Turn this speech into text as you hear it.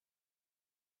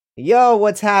Yo,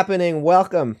 what's happening?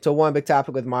 Welcome to One Big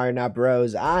Topic with Mario Not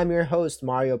Bros. I'm your host,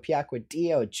 Mario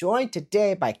Piacquadio, joined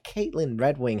today by Caitlin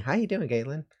Redwing. How you doing,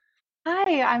 Caitlin?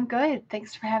 Hi, I'm good.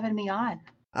 Thanks for having me on.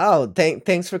 Oh,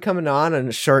 thanks for coming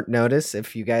on short notice.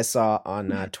 If you guys saw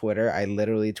on Twitter, I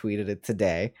literally tweeted it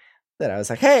today that I was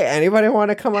like, hey, anybody want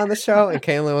to come on the show? And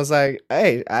Caitlin was like,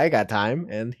 hey, I got time,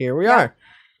 and here we Yeah. are.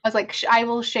 I was like, I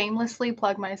will shamelessly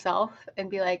plug myself and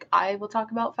be like, I will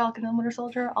talk about Falcon and Winter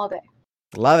Soldier all day.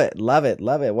 Love it, love it,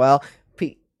 love it. Well,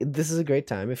 this is a great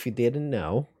time. If you didn't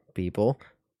know, people,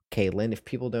 Caitlin, if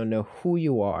people don't know who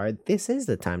you are, this is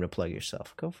the time to plug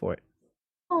yourself. Go for it.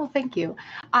 Oh, thank you.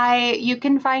 You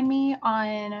can find me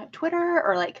on Twitter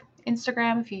or like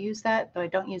Instagram if you use that, though I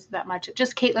don't use it that much.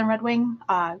 Just Caitlin Redwing,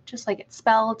 just like it's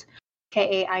spelled,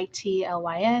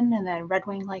 Kaitlyn, and then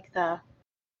Redwing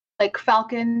like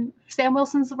Falcon. Sam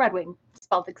Wilson's the Redwing,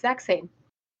 spelled the exact same.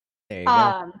 There you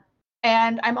go.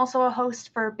 And I'm also a host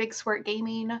for Big Squirt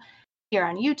Gaming here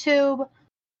on YouTube.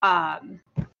 Um,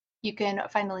 you can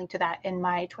find the link to that in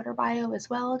my Twitter bio as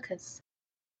well, because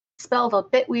it's spelled a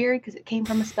bit weird because it came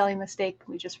from a spelling mistake.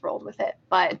 We just rolled with it.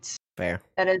 But Fair.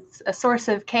 that is a source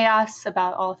of chaos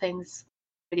about all things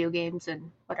video games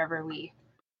and whatever we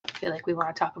feel like we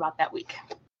want to talk about that week.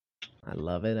 I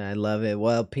love it. I love it.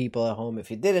 Well, people at home,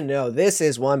 if you didn't know, this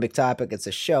is One Big Topic. It's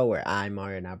a show where I,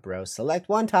 Mario Not Bros, select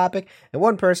one topic and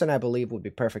one person I believe would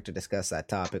be perfect to discuss that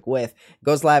topic with. It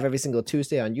goes live every single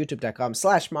Tuesday on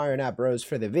youtube.com/Mario Not Bros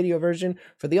for the video version.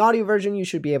 For the audio version, you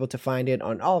should be able to find it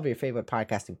on all of your favorite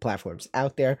podcasting platforms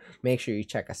out there. Make sure you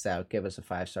check us out. Give us a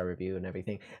 5-star review and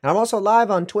everything. And I'm also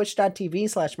live on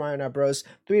twitch.tv/Mario Not Bros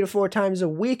 3 to 4 times a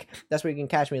week. That's where you can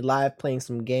catch me live playing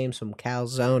some games, some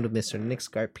Calzone with Mr. Nick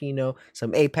Scarpino,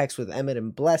 some Apex with Emmett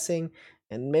and Blessing,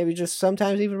 and maybe just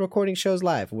sometimes even recording shows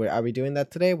live. Are we doing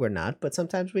that today? We're not, but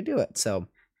sometimes we do it. So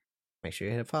make sure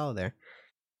you hit a follow there.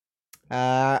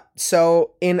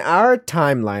 So in our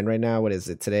timeline right now, what is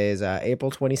it? Today is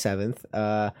April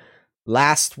 27th.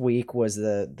 Last week was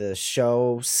the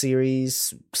show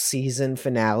series season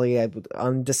finale,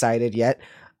 undecided yet,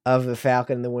 of The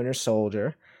Falcon and the Winter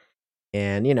Soldier.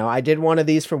 And I did one of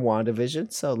these for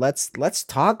WandaVision, so let's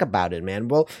talk about it, man.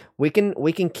 Well, we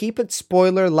can keep it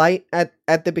spoiler light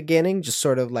at the beginning, just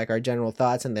sort of like our general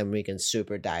thoughts, and then we can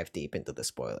super dive deep into the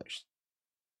spoilers.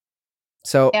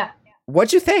 So, Yeah.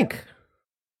 what'd you think?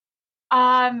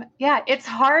 Yeah, it's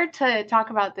hard to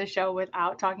talk about this show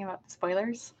without talking about the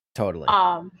spoilers. Totally.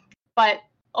 But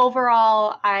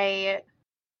overall, I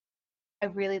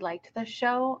really liked this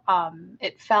show.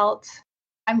 It felt,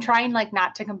 I'm trying like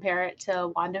not to compare it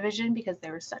to WandaVision because they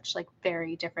were such like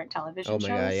very different television shows. Oh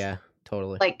my god, yeah,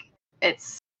 totally. Like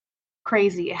it's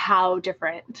crazy how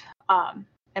different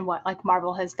and what like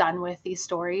Marvel has done with these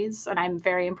stories, and I'm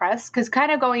very impressed because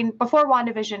kind of going before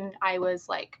WandaVision, I was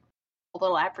like a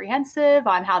little apprehensive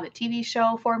on how the TV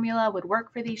show formula would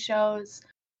work for these shows.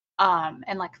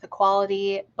 And like the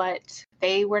quality, but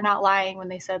they were not lying when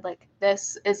they said like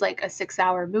this is like a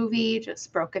 6-hour movie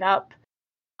just broken up.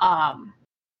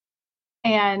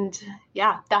 And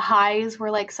yeah, the highs were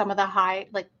like some of the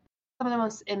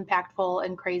most impactful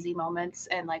and crazy moments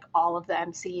in like all of the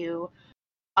MCU.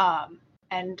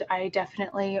 And I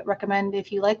definitely recommend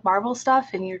if you like Marvel stuff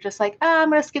and you're just like,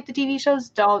 I'm gonna skip the TV shows,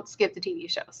 don't skip the TV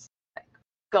shows. Like,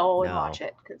 go and watch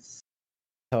it because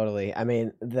totally. I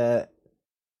mean,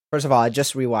 first of all, I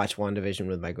just rewatched WandaVision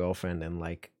with my girlfriend, and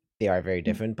like they are very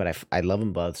different, but I love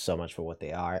them both so much for what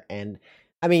they are. And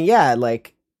I mean, yeah,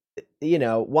 like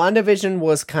WandaVision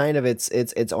was kind of its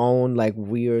own like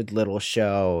weird little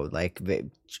show, like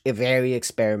very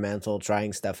experimental,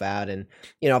 trying stuff out. And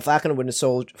Falcon and Winter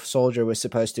Soldier was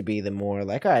supposed to be the more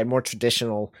like, all right, more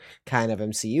traditional kind of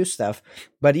MCU stuff.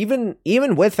 But even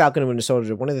with Falcon and Winter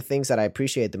Soldier, one of the things that I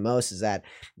appreciate the most is that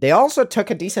they also took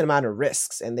a decent amount of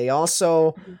risks, and they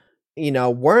also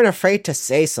weren't afraid to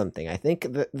say something. I think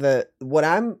what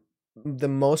I'm the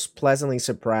most pleasantly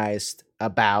surprised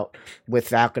about with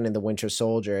Falcon and the Winter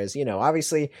Soldier is,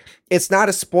 obviously it's not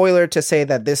a spoiler to say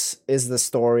that this is the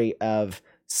story of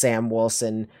Sam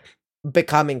Wilson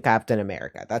becoming Captain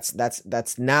America.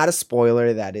 That's not a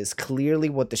spoiler. That is clearly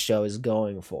what the show is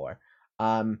going for.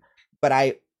 But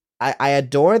I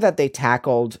adore that they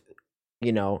tackled,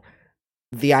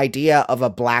 the idea of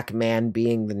a black man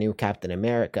being the new Captain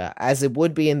America, as it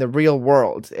would be in the real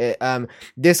world.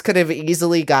 This could have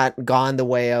easily gone the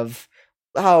way of,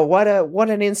 oh, what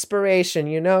an inspiration,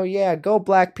 yeah, go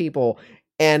black people.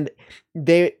 And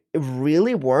they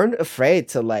really weren't afraid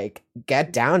to like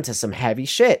get down to some heavy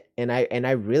shit. And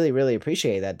I really, really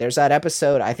appreciate that. There's that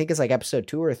episode, I think it's like episode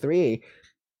 2 or 3,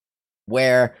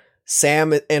 where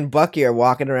Sam and Bucky are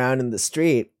walking around in the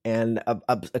street, and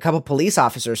a couple police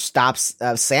officers stops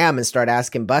Sam and start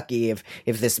asking Bucky if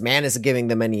this man is giving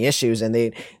them any issues, and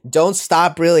they don't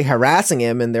stop really harassing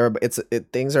him, and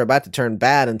things are about to turn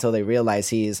bad until they realize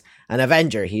he's an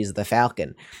Avenger, he's the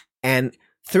Falcon. And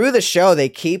through the show, they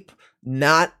keep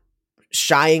not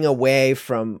shying away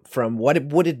from what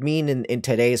would it mean in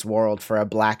today's world for a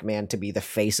black man to be the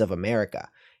face of America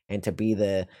and to be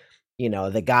the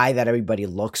guy that everybody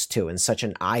looks to and such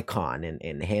an icon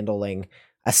in handling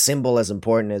a symbol as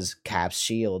important as Cap's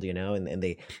shield, and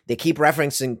they keep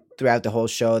referencing throughout the whole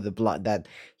show that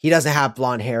he doesn't have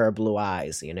blonde hair or blue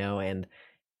eyes, and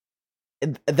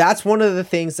that's one of the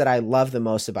things that I love the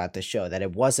most about the show, that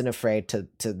it wasn't afraid to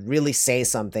really say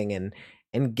something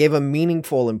and give a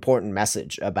meaningful, important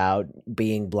message about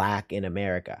being black in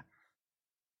America.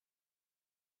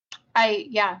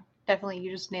 Definitely,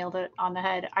 you just nailed it on the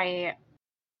head. I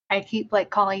keep like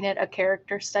calling it a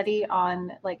character study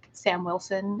on like Sam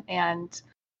Wilson, and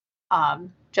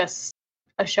just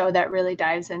a show that really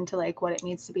dives into like what it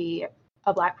means to be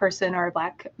a black person or a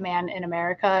black man in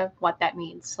America, what that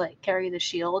means to like carry the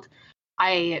shield.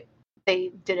 They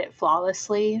did it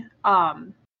flawlessly.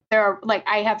 There are like,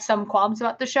 I have some qualms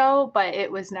about the show, but it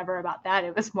was never about that.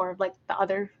 It was more of like the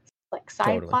other like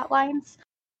side plot lines.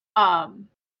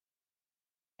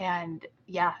 And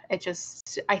yeah,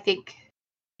 I think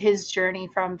his journey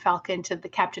from Falcon to the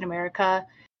Captain America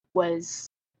was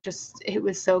it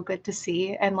was so good to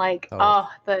see. And like,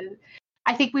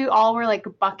 I think we all were like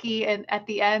Bucky, and at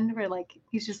the end we're like,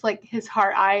 he's just like his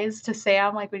heart eyes to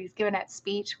Sam, like when he's giving that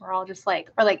speech, we're all just like,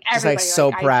 or like everybody just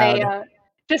like so proud. Isaiah,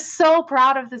 just so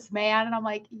proud of this man. And I'm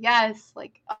like, yes,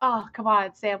 like, oh, come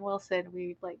on, Sam Wilson,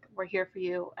 we're here for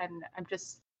you. And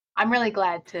I'm really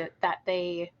glad that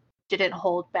they didn't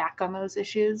hold back on those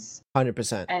issues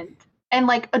 100% and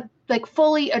like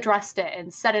fully addressed it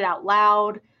and said it out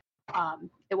loud.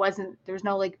 There's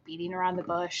no like beating around the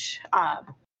bush.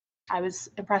 I was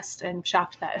impressed and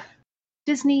shocked that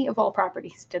Disney of all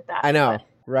properties did that. I know,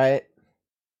 right?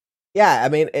 Yeah, I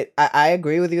mean, I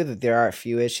agree with you that there are a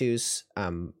few issues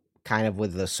kind of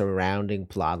with the surrounding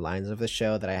plot lines of the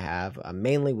show that I have,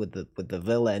 mainly with the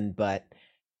villain, but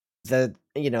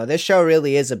this show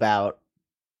really is about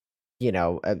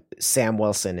Sam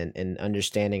Wilson and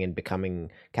understanding and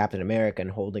becoming Captain America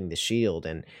and holding the shield.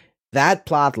 And that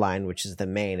plot line, which is the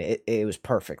main, it was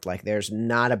perfect. Like, there's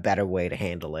not a better way to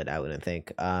handle it, I wouldn't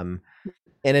think.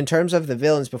 And in terms of the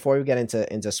villains, before we get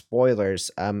into spoilers,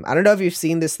 I don't know if you've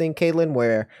seen this thing, Caitlin,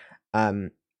 where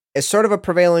it's sort of a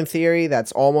prevailing theory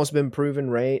that's almost been proven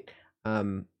right,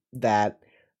 that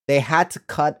they had to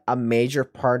cut a major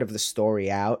part of the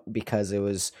story out because it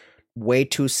was way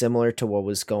too similar to what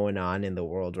was going on in the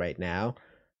world right now.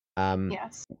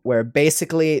 Yes. Where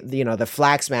basically, the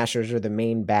Flag Smashers are the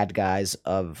main bad guys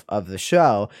of the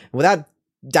show. Without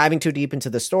diving too deep into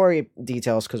the story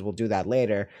details, because we'll do that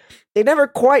later, they never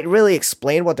quite really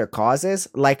explain what their cause is.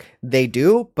 Like, they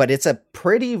do, but it's a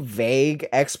pretty vague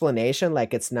explanation.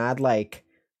 Like, it's not like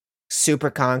super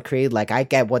concrete. Like, I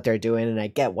get what they're doing and I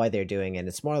get why they're doing it.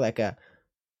 It's more like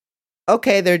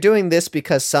okay, they're doing this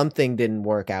because something didn't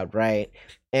work out right.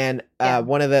 And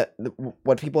one of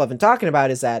what people have been talking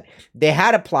about is that they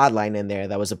had a plot line in there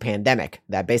that was a pandemic,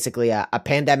 that basically a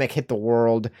pandemic hit the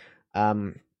world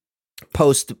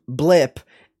post blip.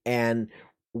 And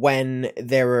when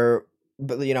there were,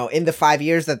 in the 5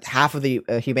 years that half of the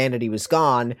humanity was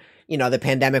gone, the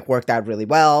pandemic worked out really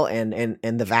well. And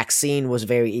the vaccine was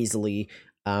very easily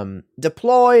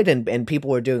deployed and people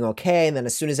were doing okay. And then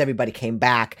as soon as everybody came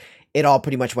back, it all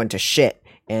pretty much went to shit,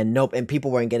 and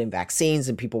people weren't getting vaccines,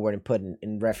 and people weren't put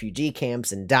in refugee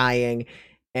camps and dying.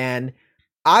 And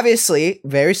obviously,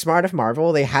 very smart of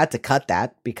Marvel, they had to cut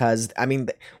that because, I mean,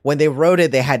 when they wrote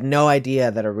it, they had no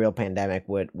idea that a real pandemic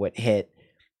would hit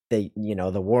the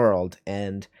world.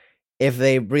 And if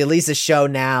they release a show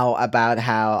now about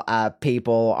how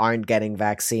people aren't getting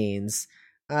vaccines,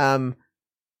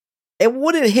 it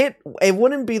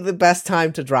wouldn't be the best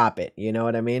time to drop it. You know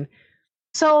what I mean?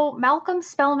 So Malcolm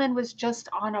Spellman was just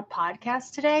on a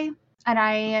podcast today,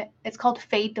 and it's called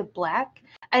Fade to Black.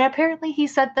 And apparently he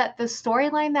said that the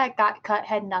storyline that got cut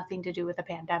had nothing to do with the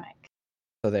pandemic.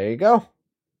 So there you go.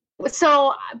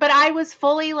 So, but I was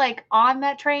fully like on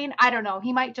that train. I don't know.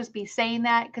 He might just be saying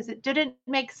that because it didn't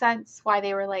make sense why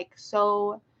they were like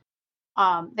so.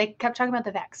 They kept talking about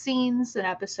the vaccines in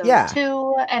episode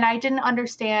 2, and I didn't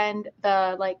understand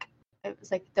it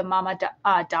was like the Mama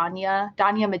Danya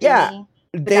Medini. Yeah.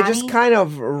 They just kind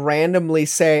of randomly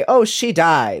say, "Oh, she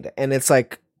died," and it's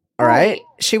like, all right,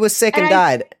 she was sick and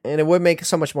died, and it would make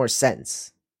so much more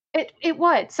sense. It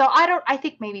would. So I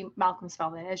think maybe Malcolm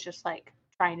Spellman is just like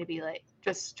trying to be like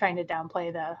just trying to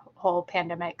downplay the whole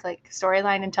pandemic like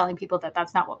storyline and telling people that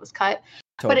that's not what was cut.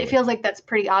 But it Totally. feels like that's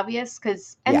pretty obvious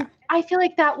because, Yeah, and I feel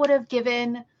like that would have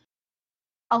given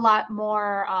a lot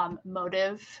more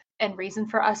motive and reason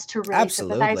for us to really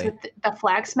sympathize absolutely. with the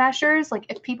flag smashers. Like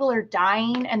if people are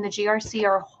dying and the GRC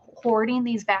are hoarding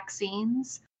these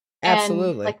vaccines and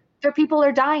Absolutely. like their people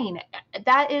are dying,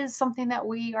 that is something that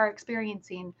we are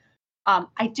experiencing.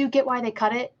 I do get why they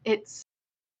cut it.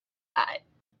 I,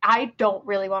 I don't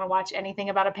really want to watch anything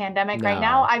about a pandemic right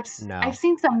now. No, I've no.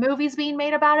 seen some movies being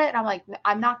made about it, and I'm like,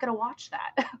 I'm not gonna watch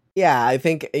that. Yeah, I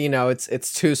think,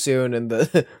 it's too soon and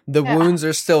the the Yeah. wounds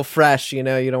are still fresh, you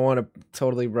don't want to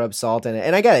totally rub salt in it.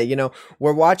 And I get it,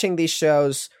 we're watching these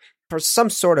shows for some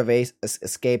sort of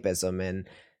escapism, and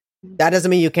that doesn't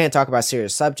mean you can't talk about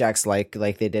serious subjects like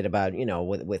they did about,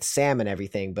 with Sam and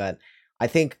everything, but I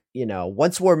think,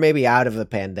 once we're maybe out of the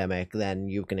pandemic, then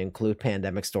you can include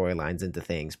pandemic storylines into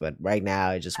things, but right now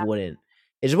it just wouldn't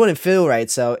feel right.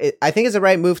 So I think it's the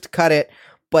right move to cut it,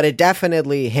 but it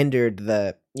definitely hindered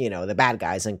the bad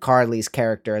guys and Carly's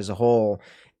character as a whole,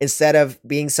 instead of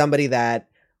being somebody that,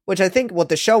 which I think what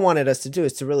the show wanted us to do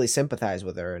is to really sympathize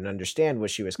with her and understand where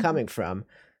she was Mhm. coming from.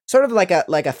 Sort of like a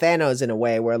Thanos in a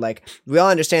way, where like we all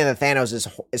understand that Thanos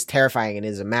is terrifying and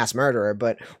is a mass murderer,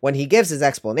 but when he gives his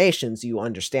explanations, you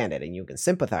understand it and you can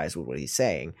sympathize with what he's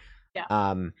saying. Yeah.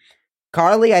 Um,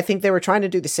 Carly, I think they were trying to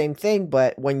do the same thing,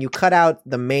 but when you cut out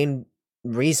the main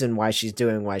reason why she's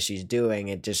doing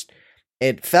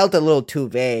it felt a little too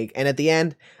vague. And at the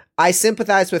end, I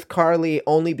sympathized with Carly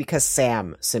only because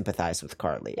Sam sympathized with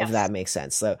Carly, if Yes. that makes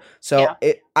sense. So Yeah.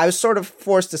 I was sort of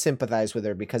forced to sympathize with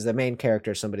her because the main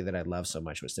character, somebody that I love so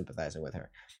much, was sympathizing with her.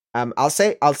 I'll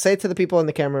say to the people in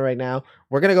the camera right now,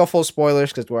 we're gonna go full spoilers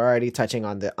because we're already touching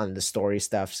on the story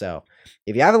stuff. So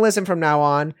if you haven't listened from now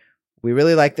on, we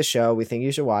really like the show. We think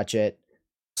you should watch it.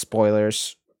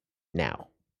 Spoilers now.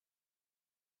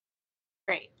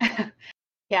 Great.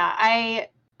 Yeah,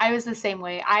 I was the same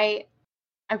way. I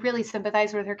really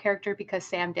sympathize with her character because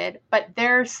Sam did, but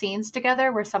their scenes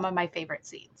together were some of my favorite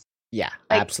scenes. Yeah,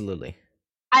 Like, absolutely.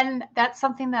 and that's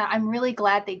something that I'm really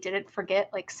glad they didn't forget,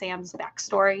 like Sam's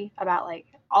backstory about like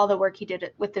all the work he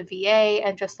did with the VA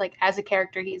and just like as a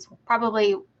character, he's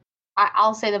probably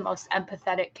I'll say the most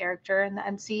empathetic character in the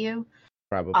MCU.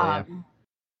 Probably, yeah. Um,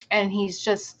 and he's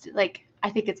just like I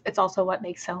think it's also what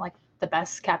makes him like the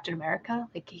best Captain America.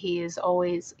 Like he's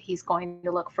going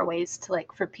to look for ways to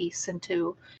like for peace and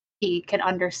to he can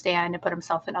understand and put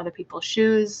himself in other people's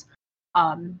shoes.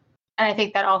 Um, and I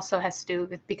think that also has to do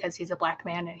with because he's a black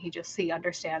man and he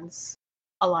understands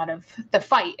a lot of the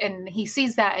fight and he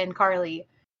sees that in Carly.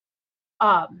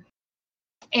 Um,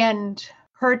 and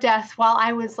her death, while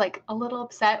I was like a little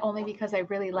upset only because I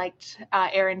really liked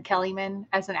Erin Kellyman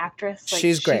as an actress, like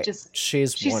She's great.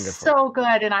 She's she's wonderful. so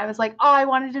good, and I was like, oh, I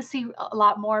wanted to see a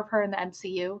lot more of her in the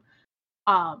MCU.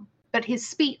 But his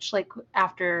speech, like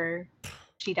after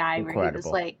she died, where he was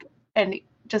Incredible. like, and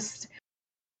just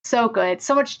so good,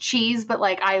 so much cheese, but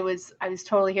like I was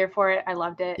totally here for it. I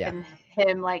loved it, Yeah. and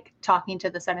him like talking to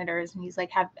the senators, and he's like,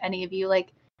 have any of you like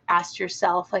asked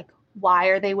yourself like why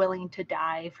are they willing to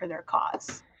die for their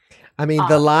cause? I mean,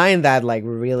 the Um, line that like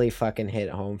really fucking hit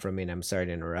home for me, and I'm sorry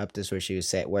to interrupt, is where she was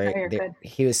saying, no, you're good.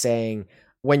 he was saying,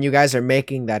 when you guys are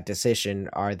making that decision,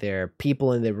 are there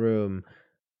people in the room?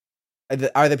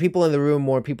 Are the people in the room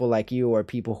more people like you, or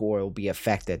people who will be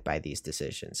affected by these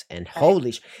decisions? And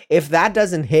Right. if that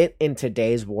doesn't hit in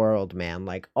today's world, man,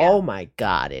 like, Yeah. oh my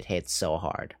God, it hits so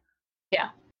hard.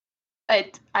 Yeah.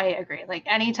 I agree. Like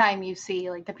anytime you see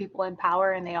like the people in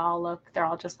power and they're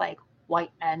all just like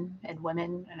white men and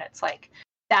women, and it's like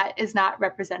that is not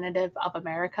representative of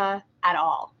America at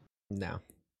all. No.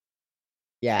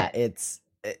 Yeah, And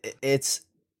it's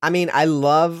I mean, I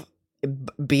love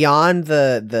beyond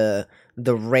the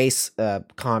race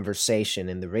conversation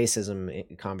and the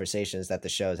racism conversations that the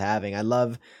show is having. I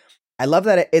love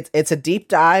that it's a deep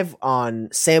dive on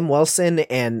Sam Wilson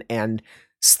and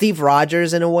Steve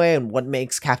Rogers in a way, and what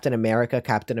makes Captain America,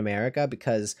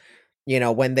 because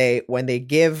when they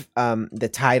give the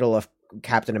title of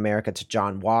Captain America to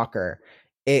John Walker,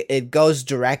 it goes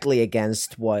directly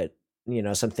against what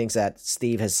some things that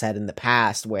Steve has said in the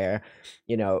past, where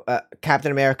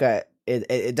Captain America,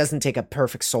 it doesn't take a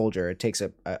perfect soldier, it takes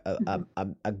Mhm.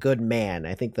 a good man.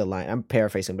 I think the line, I'm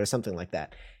paraphrasing, but it's something like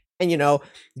that. And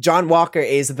John Walker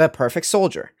is the perfect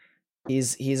soldier.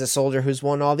 He's a soldier who's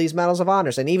won all these medals of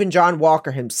honors, and even John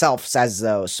Walker himself says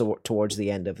so towards the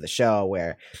end of the show,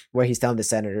 where he's telling the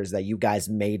senators that you guys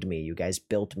made me, you guys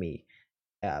built me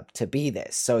to be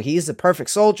this. So he's the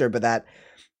perfect soldier, but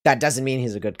that doesn't mean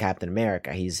he's a good Captain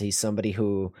America. He's somebody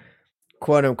who,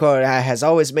 quote unquote, has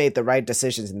always made the right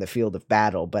decisions in the field of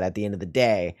battle, but at the end of the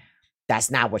day,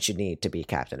 that's not what you need to be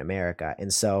Captain America.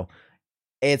 And so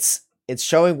it's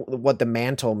showing what the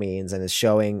mantle means, and it's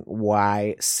showing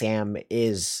why Sam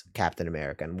is Captain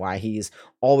America and why he's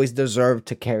always deserved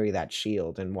to carry that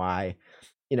shield, and why,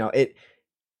 it.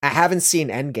 I haven't seen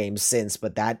Endgame since,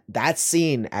 but that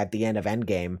scene at the end of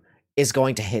Endgame is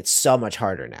going to hit so much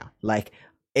harder now. Like,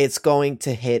 it's going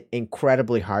to hit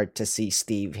incredibly hard to see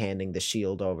Steve handing the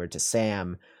shield over to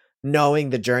Sam,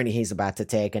 knowing the journey he's about to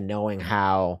take and knowing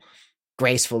how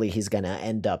gracefully he's going to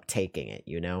end up taking it,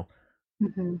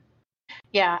 Mm-hmm.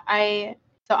 Yeah, I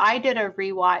did a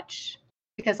rewatch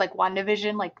because like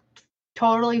WandaVision like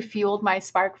totally fueled my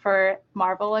spark for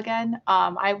Marvel again.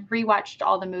 I rewatched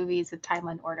all the movies in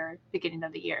timeline order beginning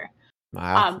of the year.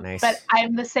 Wow, nice. But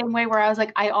I'm the same way where I was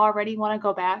like, I already want to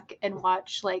go back and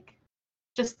watch like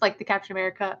just like the Captain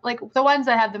America, like the ones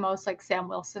that have the most like Sam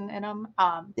Wilson in them.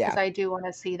 Because I do want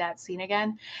to see that scene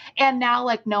again. And now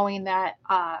like knowing that,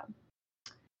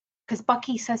 because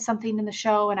Bucky says something in the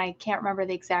show and I can't remember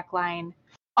the exact line.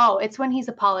 Oh, it's when he's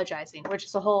apologizing, which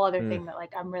is a whole other thing that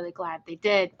like I'm really glad they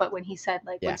did. But when he said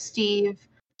like when Steve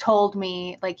told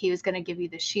me like he was going to give you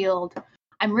the shield,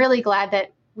 I'm really glad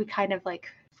that we kind of like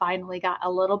finally got a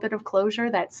little bit of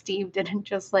closure that Steve didn't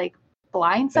just like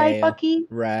blindside Bucky.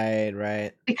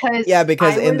 Right. Because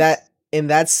in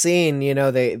that scene,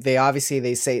 they obviously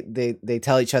they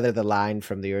tell each other the line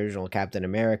from the original Captain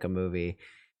America movie.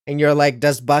 And you're like,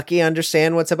 does Bucky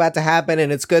understand what's about to happen?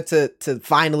 And it's good to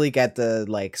finally get the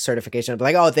like certification of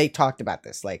like, oh, they talked about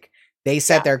this. Like they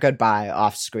said their goodbye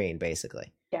off screen,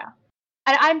 basically. Yeah.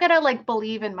 And I'm gonna like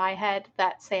believe in my head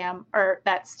that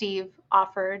Steve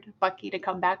offered Bucky to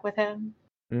come back with him.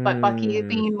 But Bucky,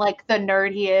 being like the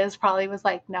nerd he is, probably was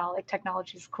like, no, like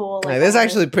technology's cool. Like, this is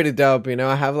actually pretty dope.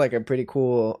 I have like a pretty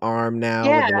cool arm now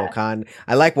with the Wakanda.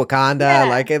 I like Wakanda. I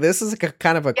like it. This is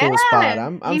kind of a cool spot.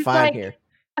 I'm fine like, here.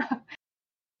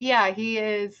 Yeah, he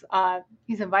is.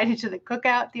 He's invited to the cookout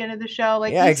at the end of the show.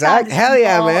 Like, yeah, exactly. Hell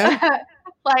yeah, man!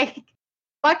 Like,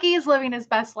 Bucky's living his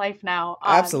best life now.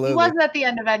 Absolutely, he wasn't at the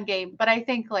end of Endgame, but I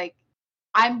think like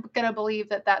I'm gonna believe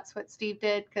that that's what Steve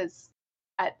did because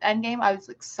at Endgame I was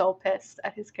like so pissed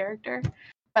at his character.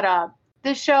 But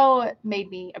this show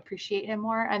made me appreciate him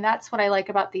more, and that's what I like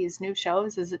about these new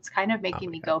shows is it's kind of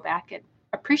making me go back and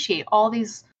appreciate all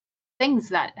these things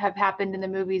that have happened in the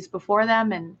movies before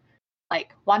them. And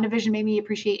like WandaVision made me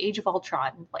appreciate Age of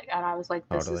Ultron. Like, and I was like,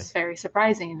 this is very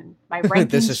surprising. And my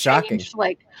rankings this is shocking. Changed.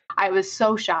 Like, I was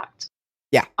so shocked.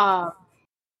 Yeah. But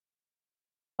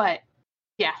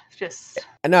yeah, just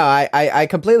no, I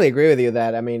completely agree with you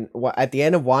that I mean at the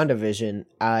end of WandaVision,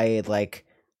 I like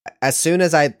as soon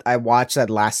as I watched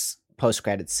that last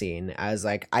post-credit scene, I was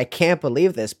like, I can't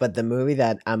believe this, but the movie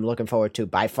that I'm looking forward to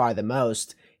by far the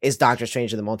most is Doctor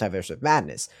Strange in the Multiverse of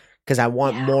Madness, because I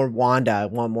want more Wanda, I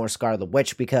want more Scarlet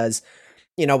Witch, because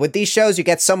with these shows you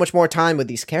get so much more time with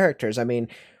these characters. I mean,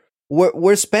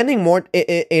 we're spending more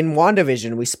in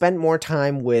WandaVision. We spent more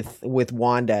time with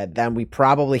Wanda than we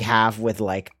probably have with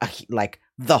like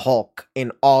the Hulk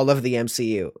in all of the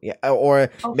MCU, or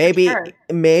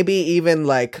maybe even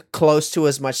like close to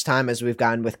as much time as we've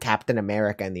gotten with Captain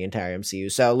America in the entire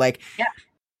MCU. So like,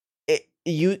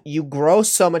 you grow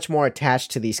so much more attached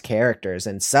to these characters,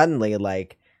 and suddenly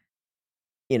like,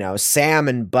 Sam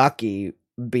and Bucky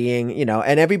being,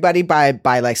 and everybody by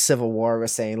like Civil War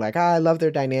was saying like, I love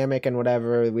their dynamic and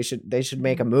whatever. They should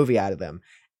make a movie out of them.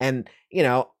 And,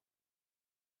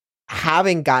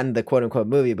 having gotten the quote unquote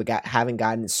movie, but having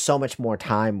gotten so much more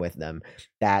time with them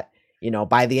that,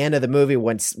 by the end of the movie,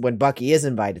 when Bucky is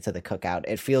invited to the cookout,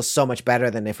 it feels so much better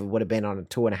than if it would have been on a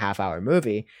 2.5 hour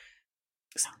movie.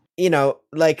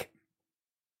 Like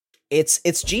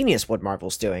it's genius what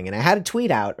Marvel's doing. And I had a tweet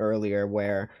out earlier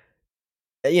where,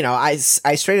 I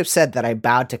straight up said that I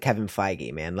bowed to Kevin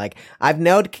Feige, man. Like, I've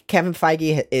known Kevin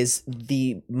Feige is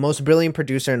the most brilliant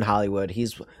producer in Hollywood.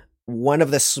 He's one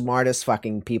of the smartest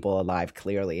fucking people alive,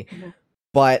 clearly. Mm-hmm.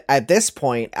 But at this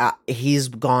point, he's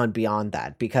gone beyond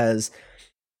that, because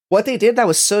what they did that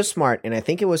was so smart, and I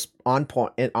think it was on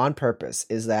purpose,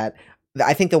 is that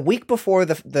I think the week before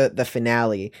the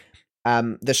finale,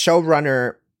 the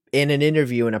showrunner in an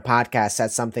interview in a podcast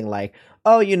said something like,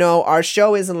 oh, our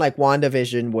show isn't like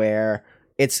WandaVision where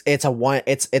it's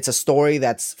a story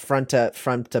that's front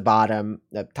to bottom,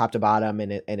 top to bottom,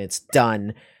 and it's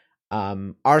done.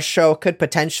 Our show could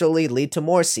potentially lead to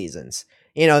more seasons.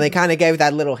 They kind of gave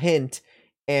that little hint,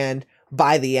 and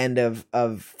by the end of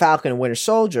Falcon and Winter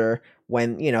Soldier,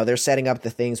 when they're setting up the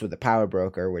things with the power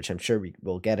broker, which I'm sure we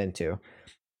will get into,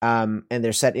 And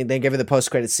they give you the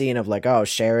post credit scene of like, oh,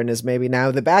 Sharon is maybe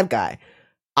now the bad guy.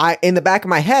 In the back of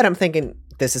my head, I'm thinking,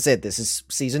 this is it. This is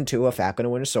season 2 of Falcon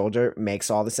and Winter Soldier. Makes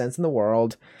all the sense in the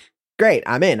world. Great,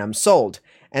 I'm in. I'm sold.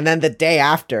 And then the day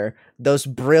after, those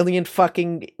brilliant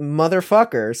fucking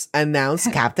motherfuckers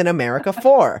announced Captain America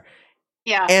 4.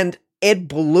 Yeah. And it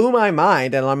blew my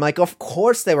mind. And I'm like, of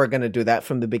course they were going to do that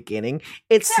from the beginning.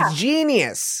 It's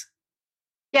genius.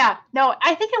 Yeah. No,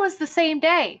 I think it was the same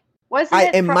day. Wasn't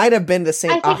it? It might have been the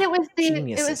same. I think it was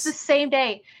the same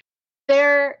day.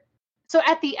 So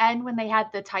at the end, when they had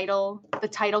the title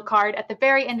card at the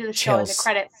very end of the show in the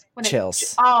credits,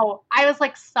 I was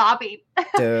like sobbing.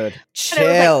 Dude,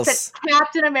 chills. It was like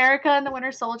Captain America and the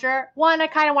Winter Soldier. One, I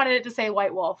kind of wanted it to say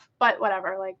White Wolf, but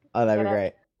whatever. Like, oh, that'd be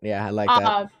great. Yeah, I like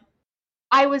that.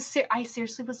 I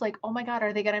seriously was like, oh my god,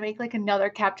 are they gonna make like another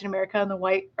Captain America in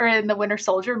the Winter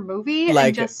Soldier movie? Like,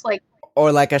 and just like,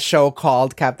 or like a show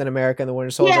called Captain America and the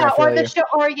Winter Soldier. Yeah,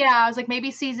 I was like,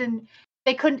 maybe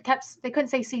they couldn't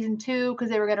say season 2 because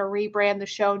they were gonna rebrand the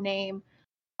show name.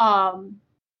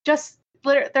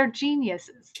 They're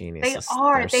geniuses. They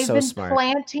are. They've been smart.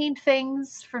 Planting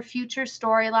things for future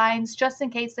storylines just in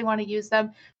case they want to use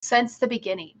them since the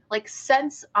beginning, like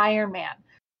since Iron Man.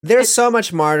 They're so much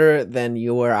smarter than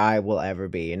you or I will ever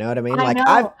be. You know what I mean?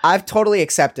 I've totally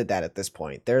accepted that at this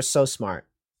point. They're so smart.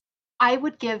 I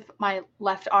would give my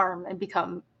left arm and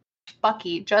become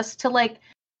Bucky just to like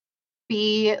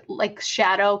be like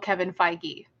shadow Kevin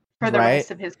Feige for the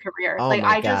rest of his career. Oh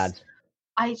my God.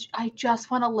 I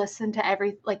just want to listen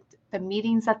to the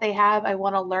meetings that they have. I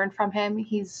want to learn from him.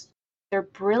 They're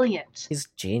brilliant. He's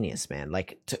genius, man.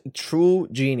 Like true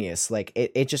genius. Like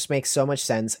it just makes so much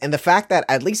sense. And the fact that,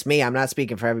 at least me, I'm not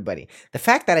speaking for everybody, the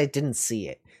fact that I didn't see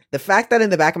it, the fact that in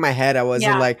the back of my head I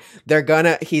wasn't like,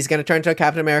 he's gonna turn to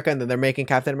Captain America and then they're making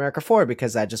Captain America 4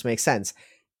 because that just makes sense.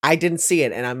 I didn't see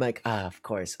it, and I'm like, of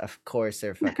course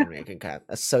they're fucking making Cap.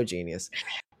 That's so genius.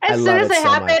 As soon as it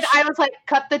happened, I was like,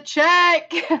 cut the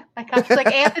check. I was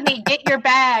like, Anthony, get your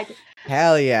bag.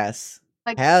 Hell yes.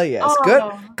 Hell yes.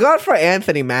 Oh. Good for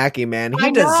Anthony Mackie, man.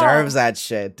 He deserves that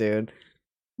shit, dude.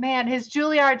 Man, his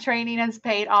Juilliard training has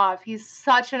paid off. He's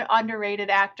such an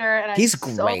underrated actor, and he's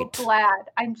great.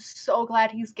 I'm so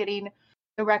glad he's getting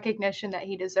the recognition that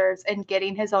he deserves and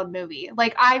getting his own movie.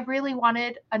 Like, I really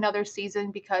wanted another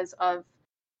season because of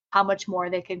how much more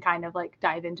they can kind of like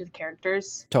dive into the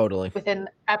characters within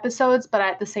episodes, but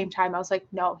at the same time I was like,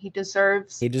 no, he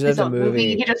deserves his own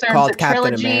movie. He deserves called a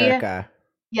trilogy. Captain America.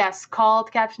 Yes,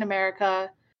 called Captain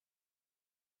America.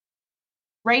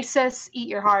 Racists, eat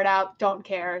your heart out, don't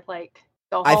care, like,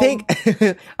 go home.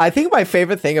 I think my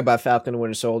favorite thing about Falcon and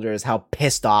Winter Soldier is how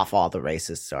pissed off all the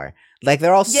racists are. Like,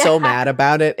 they're all so mad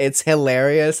about it. It's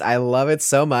hilarious. I love it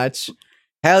so much.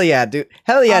 Hell yeah, dude.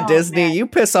 Hell yeah, Disney. Man. You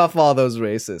piss off all those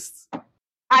racists.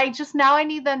 I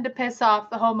need them to piss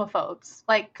off the homophobes.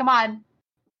 Like, come on.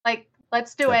 Like,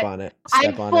 let's do Step it. On it.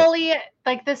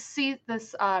 Like, this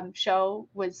show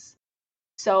was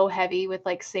so heavy with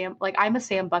like Sam. Like, I'm a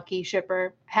Sam Bucky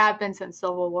shipper. Have been since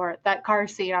Civil War. That car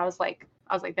scene, I was like,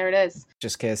 there it is.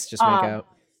 Just kiss, just make out.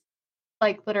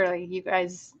 Like, literally, you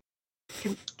guys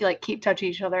can like keep touching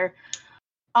each other.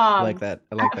 I like that.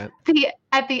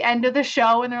 At the end of the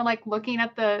show, when they're like looking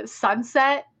at the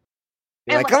sunset,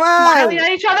 you're and like, come on, smiling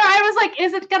at each other, I was like,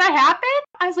 is it gonna happen?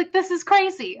 I was like, this is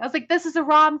crazy. I was like, this is a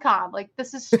rom-com. Like,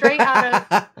 this is straight out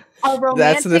of a romantic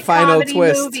That's the final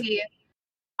twist. Movie.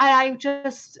 I'm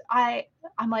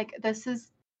like,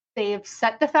 they've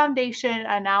set the foundation,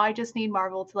 and now I just need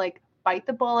Marvel to like bite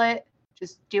the bullet,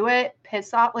 just do it,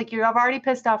 piss off. Like, you have already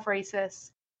pissed off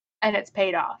racists, and it's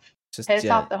paid off. Just piss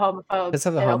off the homophobes. Piss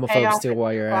off the homophobes too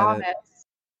while you're at it.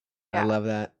 Yeah.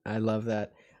 I love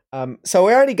that. So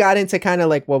we already got into kind of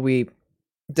like what we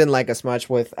didn't like as much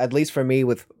with, at least for me,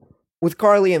 with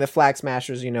Carly and the Flag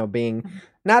Smashers, you know, being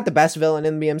not the best villain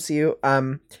in the MCU.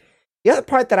 The other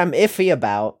part that I'm iffy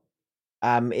about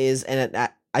is, and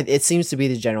it seems to be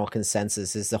the general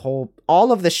consensus, is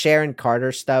all of the Sharon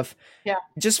Carter stuff. Yeah,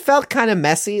 just felt kind of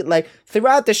messy. Like,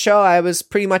 throughout the show, I was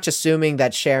pretty much assuming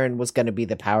that Sharon was going to be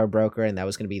the power broker, and that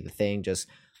was going to be the thing, just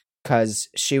because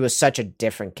she was such a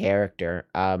different character.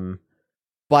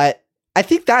 But I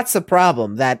think that's the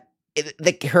problem, that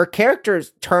her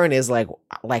character's turn is like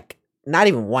not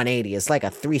even 180. It's like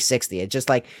a 360. It's just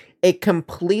like it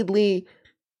completely,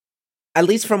 at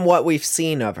least from what we've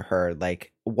seen of her,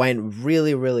 like went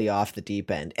really, really off the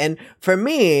deep end. And for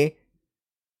me,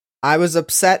 I was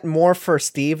upset more for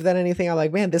Steve than anything. I'm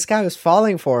like, man, this guy was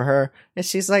falling for her, and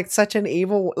she's like such an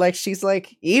evil, like she's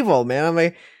like evil, man. I'm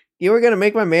like, you were gonna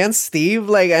make my man Steve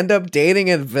like end up dating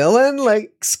a villain?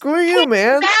 Like, screw you,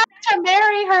 man. To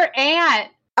marry her aunt.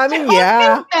 I mean, Don't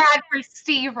yeah. feel bad for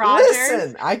Steve Rogers.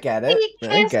 Listen, I get it.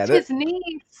 He kissed his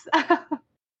niece.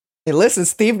 Hey, listen,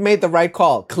 Steve made the right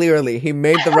call. Clearly, he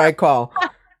made the right call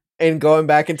in going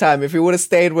back in time. If he would have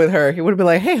stayed with her, he would have been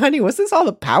like, "Hey, honey, what's this all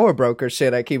the power broker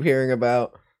shit I keep hearing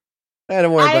about?"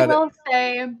 Don't worry about it. I will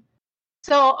say,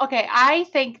 so okay, I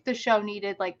think the show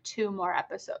needed like 2 more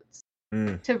episodes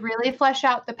to really flesh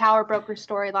out the power broker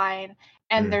storyline.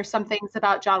 And there's some things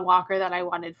about John Walker that I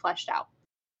wanted fleshed out.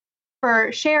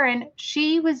 For Sharon,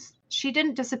 she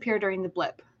didn't disappear during the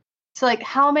blip. So like,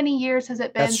 how many years has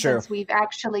it been since we've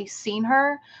actually seen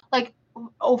her? Like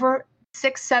over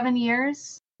 6-7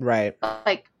 years. Right.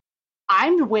 Like,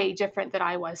 I'm way different than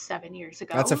I was 7 years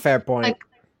ago. That's a fair point. Like,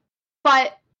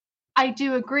 but I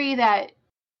do agree that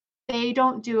they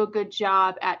don't do a good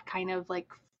job at kind of like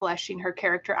fleshing her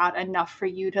character out enough for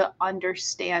you to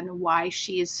understand why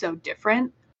she is so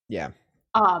different. Yeah.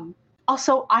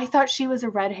 Also, I thought she was a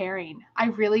red herring. I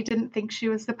really didn't think she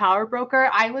was the power broker.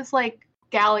 I was like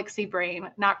Galaxy Brain.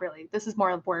 Not really. This is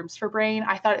more Worms for Brain.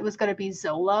 I thought it was going to be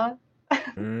Zola.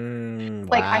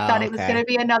 Like, I thought it was going to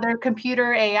be another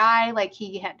computer AI. Like,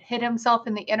 he had hid himself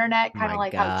in the internet, kind of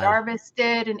like how Jarvis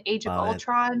did in Age of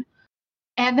Ultron.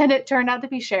 And then it turned out to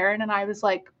be Sharon. And I was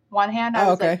like, one hand, I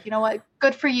was like, you know what?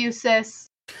 Good for you, sis.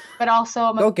 But also,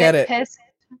 I'm a bit pissed.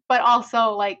 But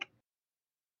also, like,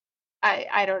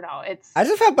 I don't know. I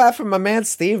just felt bad for my man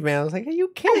Steve, man. I was like, hey,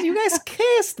 you guys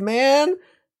kissed, man.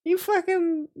 You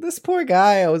fucking, this poor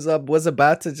guy was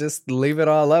about to just leave it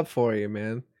all up for you,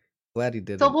 man. Glad he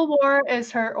did. Civil War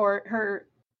is her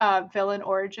villain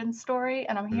origin story,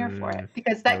 and I'm here for it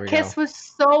because that kiss was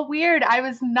so weird. I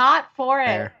was not for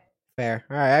it. Fair.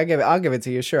 All right, I'll give it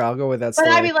to you. Sure, I'll go with that story.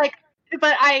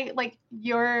 But I mean,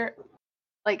 your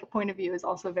point of view is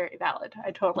also very valid.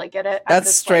 I totally get it.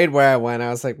 That's straight where I went. I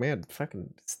was like, man,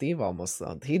 fucking Steve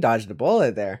he dodged a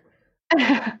bullet there.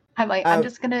 I'm like, I'm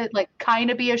just gonna like kind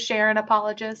of be a Sharon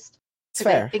apologist. It's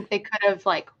fair. I think they could have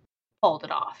like pulled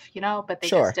it off, but they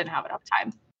just didn't have enough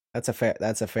time. That's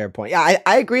a fair point. Yeah,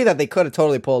 I agree that they could have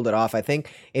totally pulled it off. I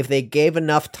think if they gave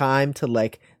enough time to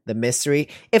like the mystery,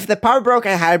 if the power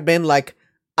broker had been like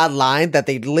a line that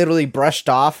they literally brushed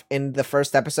off in the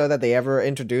first episode that they ever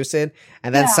introduced it,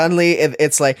 and then suddenly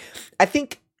it's like, I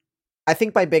think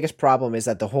my biggest problem is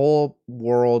that the whole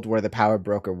world where the power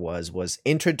broker was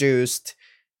introduced,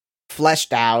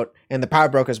 fleshed out, and the power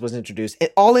brokers was introduced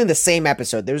all in the same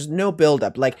episode. There's no build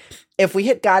up. Like if we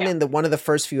had gotten into one of the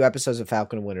first few episodes of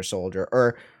Falcon and Winter Soldier,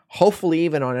 or hopefully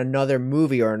even on another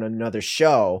movie or on another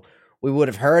show, we would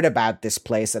have heard about this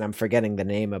place, and I'm forgetting the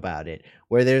name about it,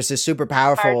 where there's this super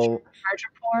powerful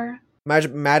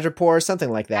Madripoor or something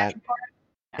like that.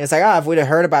 It's like, if we'd have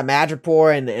heard about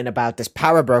Madripoor and about this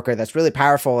power broker that's really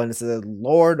powerful and it's the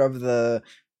lord of the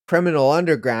criminal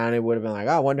underground, it would have been like,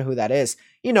 I wonder who that is.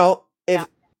 If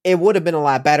it would have been a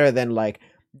lot better than like,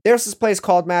 there's this place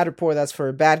called Madripoor that's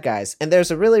for bad guys, and there's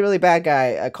a really, really bad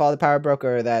guy called the power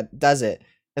broker that does it.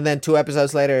 And then 2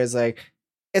 episodes later, it's like,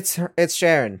 it's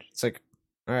Sharon. It's like,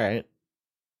 all right.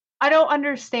 I don't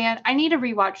understand. I need to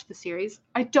rewatch the series.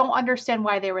 I don't understand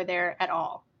why they were there at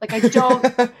all. Like, I don't.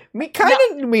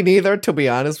 Me neither, to be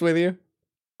honest with you.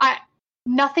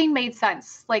 Nothing made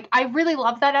sense. Like, I really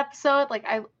loved that episode. Like,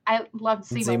 I loved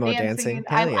Zemo dancing.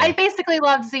 I basically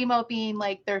loved Zemo being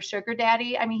like their sugar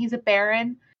daddy. I mean, he's a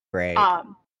baron. Great.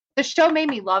 The show made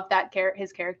me love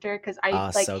his character because I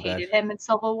hated him in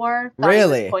Civil War.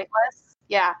 Really? He was pointless.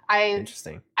 Yeah,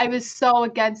 Interesting. I was so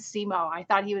against Zemo. I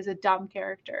thought he was a dumb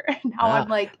character. Now I'm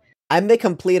like, I'm the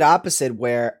complete opposite,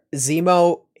 where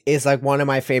Zemo is like one of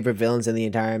my favorite villains in the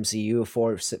entire MCU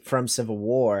from Civil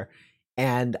War,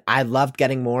 and I loved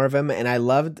getting more of him, and I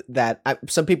loved that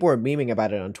some people were memeing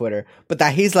about it on Twitter, but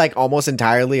that he's like almost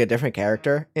entirely a different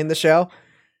character in the show.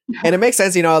 And it makes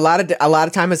sense, a lot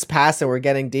of time has passed and we're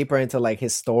getting deeper into like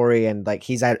his story, and like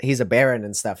he's a baron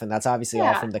and stuff, and that's obviously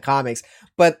all from the comics.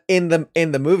 But in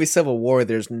the movie Civil War,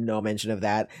 there's no mention of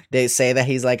that. They say that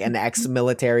he's like an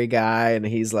ex-military guy, and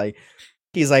he's like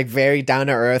very down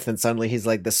to earth, and suddenly he's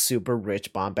like the super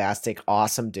rich, bombastic,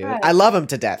 awesome dude. Right. I love him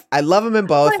to death. I love him in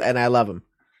both, and I love him.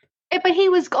 But he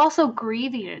was also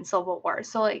grieving in Civil War,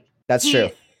 so like that's true.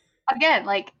 Again,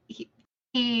 like he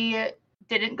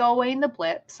didn't go away in the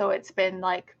blip, so it's been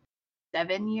like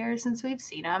 7 years since we've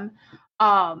seen him.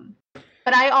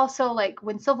 But I also, like,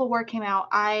 when Civil War came out,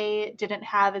 I didn't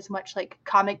have as much like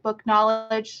comic book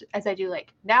knowledge as I do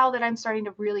like now that I'm starting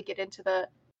to really get into the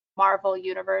Marvel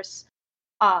universe.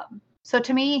 So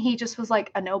to me, he just was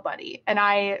like a nobody, and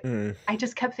I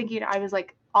just kept thinking, I was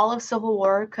like, all of Civil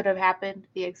War could have happened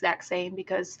the exact same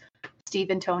because Steve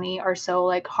and Tony are so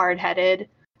like hard-headed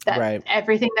that Right.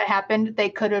 everything that happened they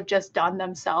could have just done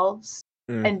themselves.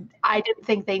 And I didn't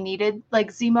think they needed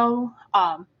like Zemo,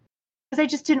 because I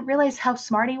just didn't realize how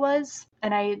smart he was,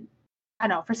 and I don't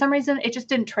know, for some reason it just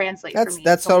didn't translate for me,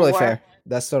 That's the totally lore, fair.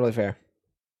 That's totally fair.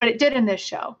 but it did in this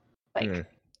show. Like,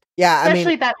 yeah, I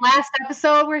especially mean, that last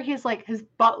episode where he's like his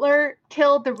butler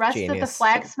killed the rest of the genius.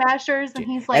 Flag Smashers, and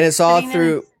he's like, and it's all sitting there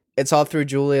through it's all through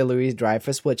Julia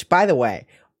Louis-Dreyfus, which, by the way,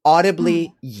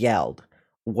 audibly yelled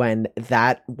when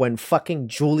fucking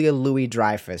Julia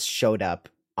Louis-Dreyfus showed up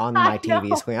on my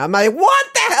TV screen. I'm like, what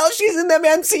the hell? She's in the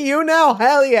MCU now?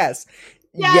 Hell yes.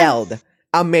 Yelled.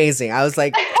 Amazing. I was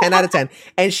like 10 out of 10.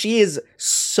 And she is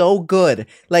so good.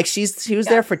 Like, she was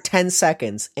there for 10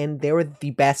 seconds, and they were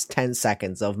the best 10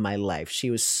 seconds of my life.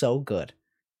 She was so good.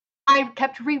 I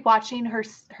kept rewatching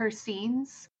her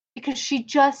scenes because she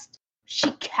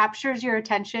captures your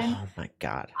attention. Oh my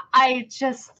God.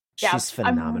 She's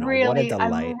phenomenal. What a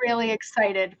delight. I'm really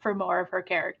excited for more of her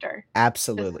character.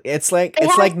 Absolutely. It's like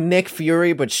Nick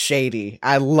Fury, but shady.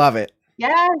 I love it.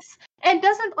 Yes. And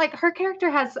doesn't, like, her character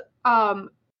has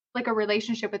like a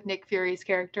relationship with Nick Fury's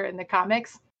character in the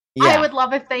comics. Yeah. I would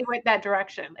love if they went that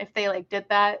direction. If they like did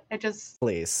that,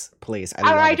 please.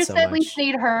 I just at least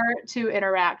need her to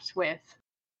interact with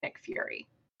Nick Fury.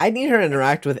 I need her to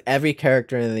interact with every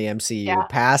character in the MCU,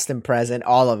 past and present,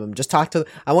 all of them. Just talk to.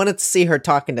 I wanted to see her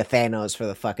talking to Thanos for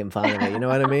the fucking fun of it. You know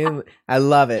what I mean? I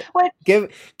love it. Give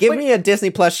me a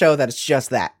Disney Plus show that it's just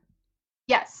that.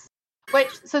 Yes.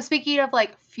 So speaking of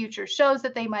like future shows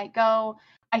that they might go,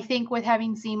 I think with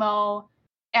having Zemo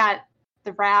at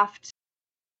the Raft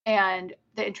and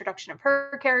the introduction of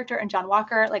her character and John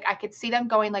Walker, like I could see them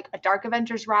going like a Dark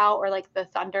Avengers route or like the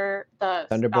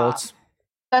Thunderbolts.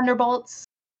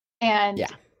 And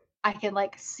I can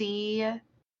like see,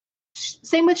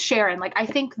 same with Sharon. Like I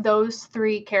think those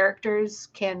three characters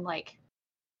can like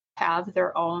have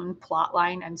their own plot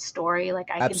line and story. Like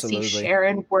I can see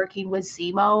Sharon working with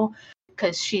Zemo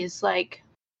because she's like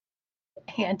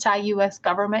anti-US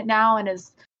government now and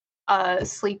is a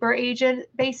sleeper agent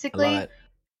basically.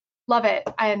 Love it.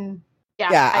 And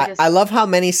I love how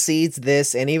many seeds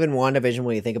this, and even WandaVision,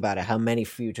 when you think about it, how many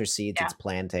future seeds it's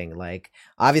planting. Like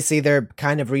obviously they're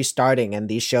kind of restarting, and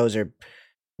these shows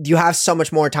you have so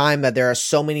much more time that there are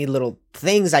so many little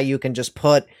things that you can just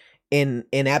put in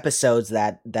episodes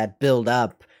that build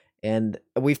up. And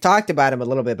we've talked about him a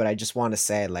little bit, but I just want to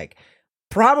say, like,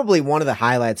 probably one of the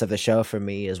highlights of the show for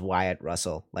me is Wyatt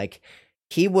Russell. Like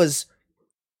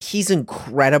he's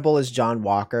incredible as John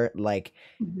Walker. Like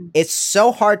it's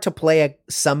so hard to play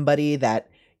somebody that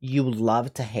you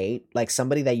love to hate, like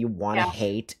somebody that you want to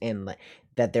hate, and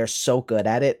that they're so good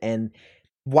at it. And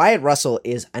Wyatt Russell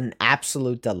is an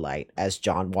absolute delight as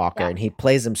John Walker, and he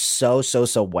plays him so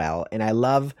well. And I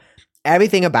love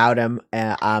everything about him.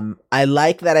 I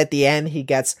like that at the end he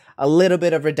gets a little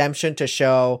bit of redemption to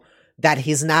show that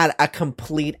he's not a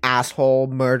complete asshole,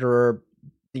 murderer,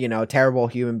 terrible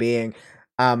human being.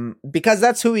 Because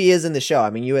that's who he is in the show. I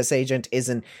mean, U.S. Agent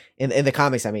isn't in the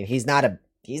comics. I mean, he's not a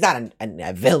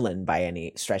villain by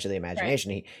any stretch of the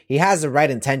imagination. Right. He has the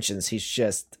right intentions. He's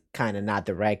just kind of not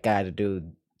the right guy to do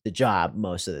the job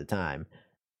most of the time.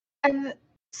 And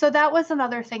so that was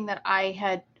another thing that I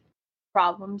had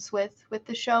problems with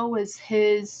the show, was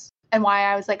and why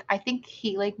I was like, I think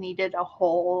he like needed a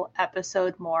whole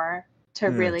episode more to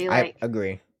really like I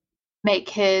agree. Make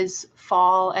his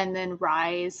fall and then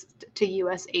rise to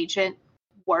U.S. Agent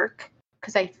work,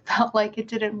 because I felt like it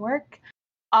didn't work.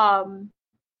 I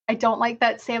don't like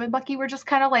that Sam and Bucky were just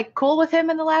kind of like cool with him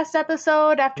in the last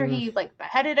episode after he like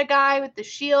beheaded a guy with the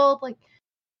shield. Like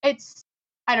I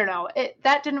don't know.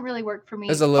 That didn't really work for me.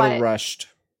 It was a little rushed.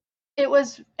 It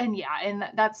was, and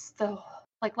that's the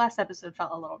like last episode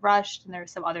felt a little rushed, and there were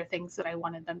some other things that I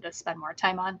wanted them to spend more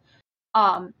time on.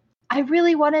 I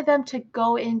really wanted them to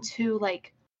go into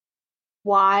like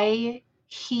why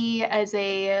he, as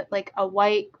a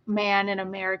white man in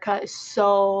America, is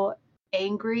so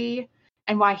angry,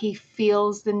 and why he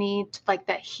feels the need to, like,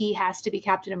 that he has to be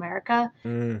Captain America.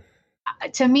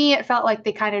 To me, it felt like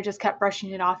they kind of just kept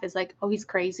brushing it off as like, oh, he's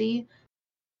crazy,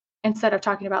 instead of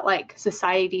talking about like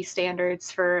society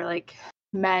standards for like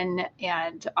men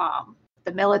and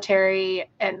the military,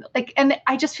 and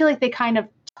I just feel like they kind of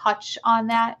touch on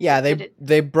that. Yeah,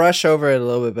 they brush over it a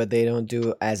little bit, but they don't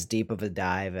do as deep of a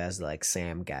dive as like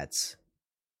Sam gets.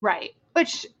 Right,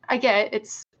 which I get.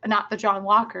 It's not the John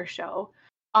Walker show,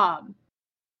 so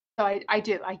I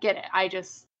get it. I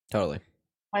just totally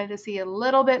wanted to see a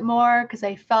little bit more, because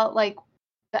I felt like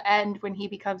the end when he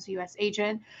becomes U.S.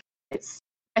 Agent.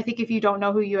 I think if you don't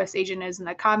know who U.S. Agent is in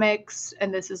the comics,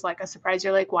 and this is like a surprise,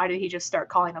 you're like, why did he just start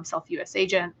calling himself U.S.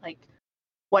 Agent? Like,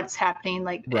 what's happening.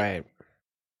 Like it Right.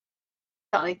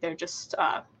 felt like they're just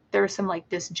there was some like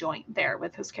disjoint there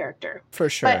with his character. For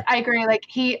But sure. I agree, like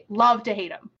he loved to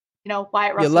hate him. You know,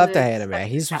 Wyatt You Russell love to did hate him, such man. a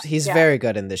good job. He's Yeah. very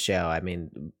good in the show. I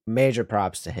mean, major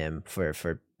props to him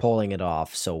for pulling it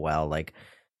off so well. Like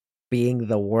being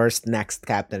the worst next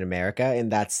Captain America,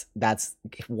 and that's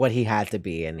what he had to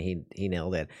be, and he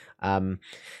nailed it.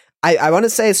 I want to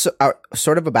say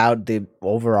sort of about the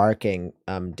overarching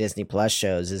Disney Plus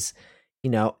shows is,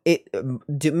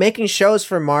 making shows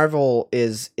for Marvel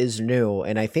is new,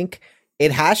 and I think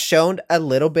it has shown a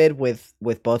little bit with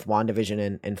both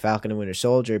WandaVision and Falcon and Winter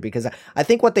Soldier, because I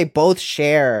think what they both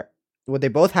share, what they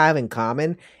both have in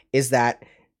common, is that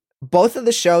both of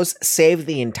the shows save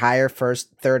the entire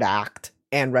third act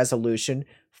and resolution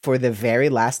for the very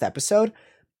last episode.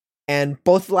 And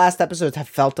both the last episodes have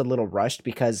felt a little rushed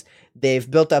because they've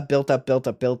built up,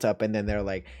 and then they're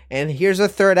like, and here's a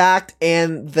third act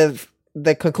and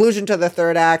the conclusion to the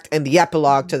third act and the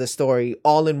epilogue to the story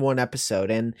all in one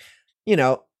episode. And,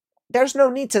 there's no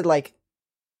need to like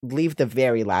leave the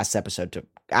very last episode to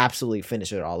absolutely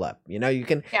finish it all up. You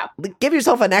can give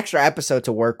yourself an extra episode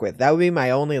to work with. That would be my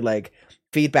only like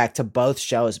feedback to both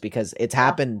shows, because it's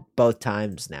happened both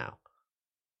times now.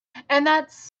 And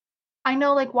I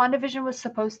know like WandaVision was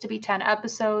supposed to be 10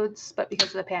 episodes, but because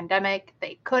of the pandemic,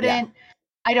 they couldn't. Yeah.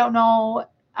 I don't know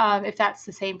if that's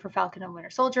the same for Falcon and Winter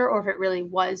Soldier, or if it really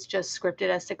was just scripted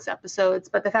as 6 episodes.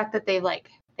 But the fact that they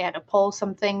had to pull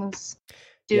some things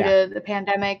due to the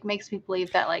pandemic makes me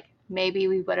believe that like maybe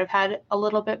we would have had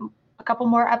a couple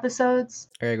more episodes.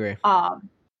 I agree.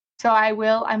 So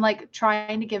I'm like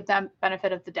trying to give them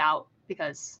benefit of the doubt,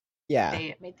 because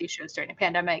they made these shows during a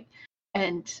pandemic,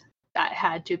 and that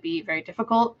had to be very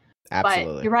difficult.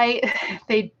 Absolutely. But you're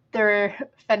right. Their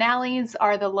finales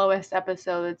are the lowest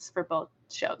episodes for both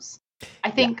shows.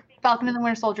 I think Falcon and the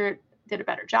Winter Soldier did a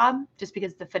better job, just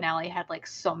because the finale had like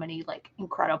so many like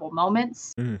incredible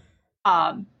moments.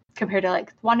 Compared to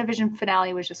like WandaVision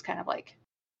finale was just kind of like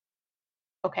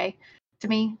okay to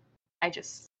me. I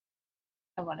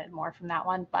wanted more from that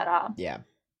one, but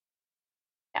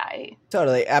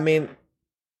totally. I mean,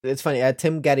 it's funny.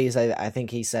 Tim Geddes, I think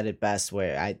he said it best.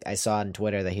 Where I saw on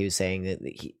Twitter that he was saying that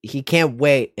he can't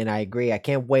wait, and I agree. I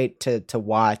can't wait to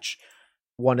watch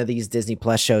one of these Disney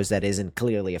Plus shows that isn't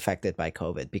clearly affected by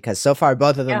COVID, because so far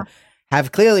both of them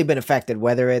have clearly been affected.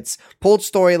 Whether it's pulled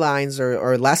storylines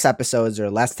or less episodes or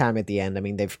less time at the end. I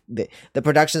mean, the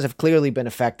productions have clearly been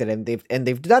affected, and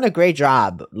they've done a great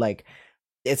job. Like,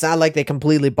 it's not like they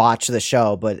completely botched the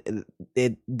show, but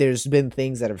there's been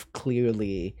things that have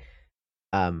clearly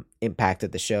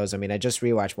impacted the shows. I mean, I just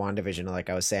rewatched WandaVision, like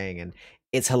I was saying, and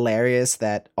it's hilarious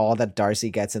that all that Darcy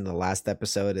gets in the last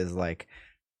episode is like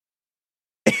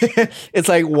it's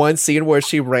like one scene where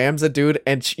she rams a dude,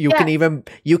 and you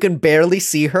can barely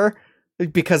see her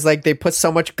because like they put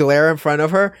so much glare in front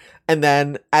of her, and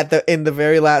then in the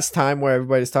very last time where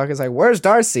everybody's talking, it's like, where's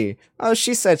Darcy? Oh,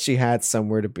 she said she had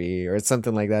somewhere to be or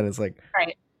something like that. It's like,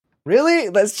 right. Really?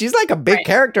 She's like a big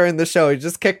character in the show. You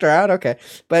just kicked her out? Okay.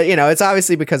 But, it's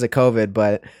obviously because of COVID.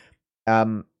 But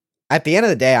at the end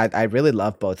of the day, I really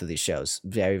love both of these shows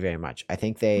very, very much. I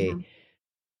think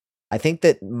I think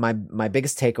that my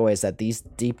biggest takeaway is that these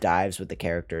deep dives with the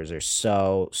characters are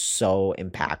so, so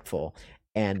impactful.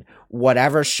 And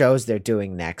whatever shows they're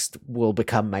doing next will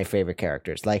become my favorite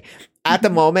characters. Like, at the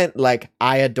moment, like,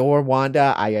 I adore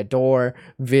Wanda, I adore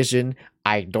Vision,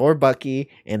 I adore Bucky,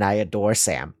 and I adore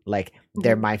Sam. Like,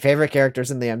 they're my favorite characters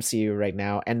in the MCU right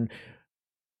now, and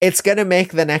it's gonna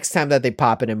make the next time that they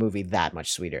pop in a movie that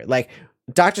much sweeter. Like,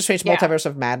 Doctor Strange Multiverse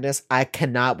of Madness, I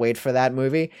cannot wait for that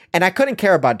movie, and I couldn't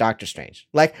care about Doctor Strange.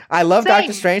 Like, I love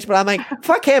Doctor Strange, but I'm like,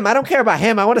 fuck him, I don't care about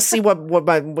him. I want to see what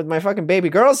my fucking baby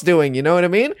girl's doing, you know what I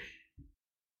mean?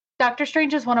 Doctor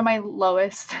Strange is one of my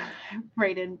lowest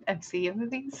rated MCU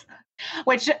movies,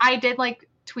 which I did like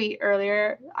tweet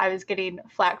earlier. I was getting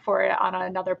flack for it on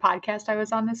another podcast I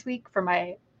was on this week for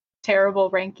my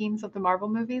terrible rankings of the Marvel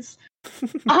movies.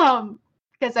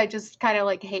 Because I just kind of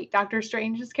like hate Doctor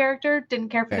Strange's character, didn't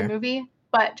care for the movie.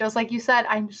 But just like you said,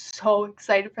 I'm so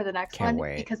excited for the next one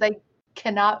because I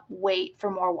cannot wait for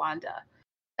more Wanda.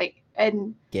 Like,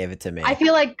 and give it to me. I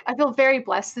feel very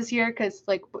blessed this year because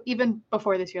like even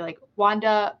before this year, like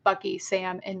Wanda, Bucky,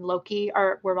 Sam, and Loki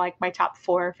were like my top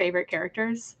 4 favorite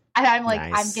characters. And I'm like,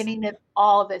 I'm getting it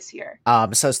all this year.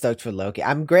 I'm so stoked for Loki.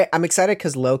 I'm excited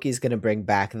because Loki's gonna bring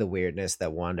back the weirdness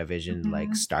that WandaVision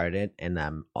like started, and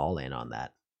I'm all in on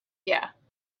that. Yeah,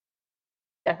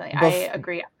 definitely. I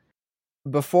agree.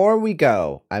 Before we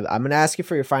go, I'm gonna ask you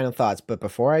for your final thoughts, but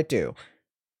before I do,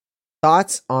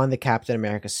 thoughts on the Captain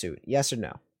America suit? Yes or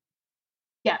no?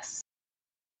 Yes.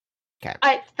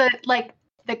 Okay.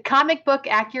 The comic book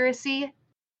accuracy,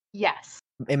 yes.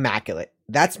 Immaculate.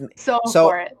 That's So so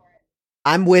for it.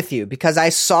 I'm with you because I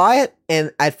saw it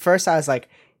and at first I was like,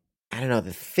 I don't know,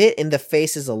 the fit in the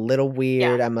face is a little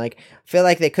weird. Yeah. I'm like, I feel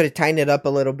like they could have tightened it up a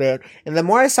little bit. And the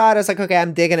more I saw it, I was like, okay,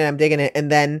 I'm digging it. And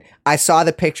then I saw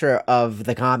the picture of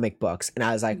the comic books and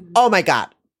I was like, oh my God,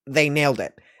 they nailed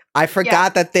it. I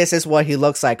forgot that this is what he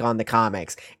looks like on the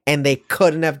comics and they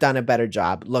couldn't have done a better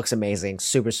job. Looks amazing.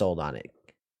 Super sold on it.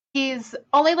 He's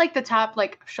only like the top,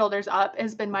 like shoulders up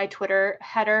has been my Twitter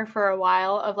header for a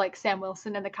while of like Sam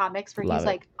Wilson in the comics where he's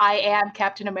like, I am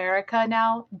Captain America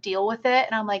now, deal with it.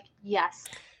 And I'm like, yes.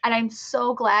 And I'm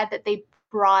so glad that they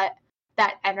brought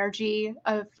that energy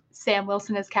of Sam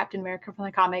Wilson as Captain America from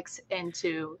the comics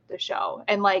into the show.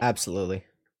 And like, absolutely.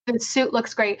 The suit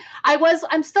looks great.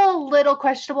 I'm still a little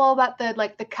questionable about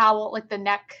the cowl, like the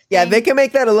neck. Yeah, they can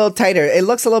make that a little tighter. It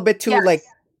looks a little bit too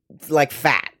like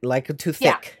fat, like too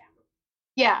thick.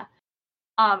 Yeah.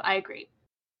 I agree.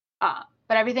 But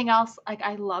everything else, like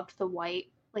I loved the white.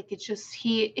 Like it's just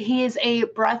he is a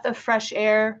breath of fresh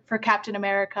air for Captain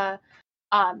America.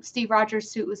 Steve Rogers'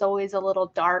 suit was always a little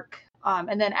dark.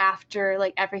 And then after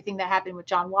like everything that happened with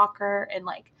John Walker and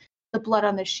like the blood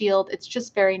on the shield, it's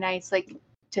just very nice like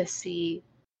to see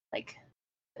like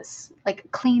this like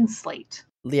clean slate.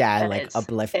 Yeah, like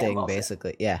uplifting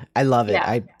basically. Yeah. I love it.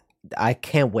 Yeah. I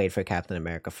can't wait for Captain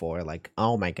America 4. Like,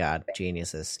 oh my God,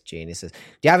 geniuses. Do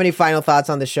you have any final thoughts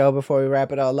on the show before we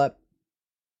wrap it all up?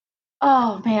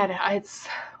 Oh man, I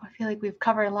feel like we've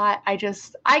covered a lot.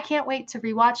 I can't wait to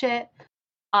rewatch it.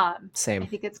 Same. I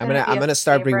think it's I'm gonna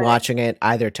start rewatching it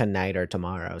either tonight or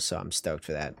tomorrow, so I'm stoked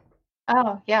for that.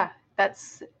 Oh yeah,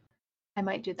 I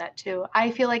might do that too. I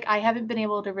feel like I haven't been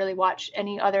able to really watch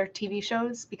any other TV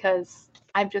shows because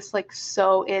I'm just like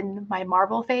so in my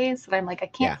Marvel phase that I'm like I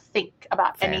can't think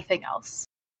about anything else.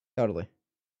 Totally.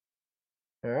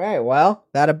 All right, well,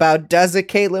 that about does it,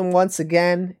 Caitlin. Once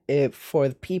again, for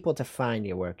the people to find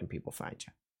you, where can people find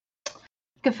you?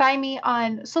 You can find me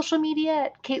on social media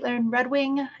at Caitlin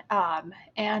Redwing,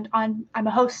 and I'm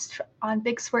a host on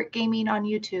Big Squirt Gaming on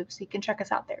YouTube, so you can check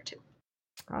us out there too.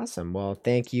 Awesome. Well,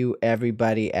 thank you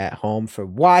everybody at home for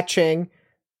watching.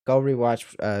 Go rewatch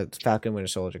Falcon Winter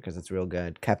Soldier because it's real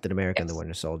good. Captain America and the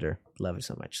Winter Soldier. Love it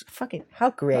so much. Fucking,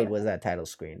 how great was that title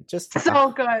screen? Just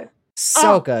so good.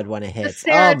 So good when it hits.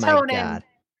 Oh my God.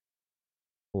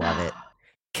 Love it.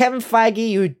 Kevin Feige,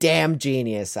 you damn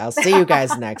genius. I'll see you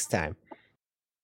guys next time.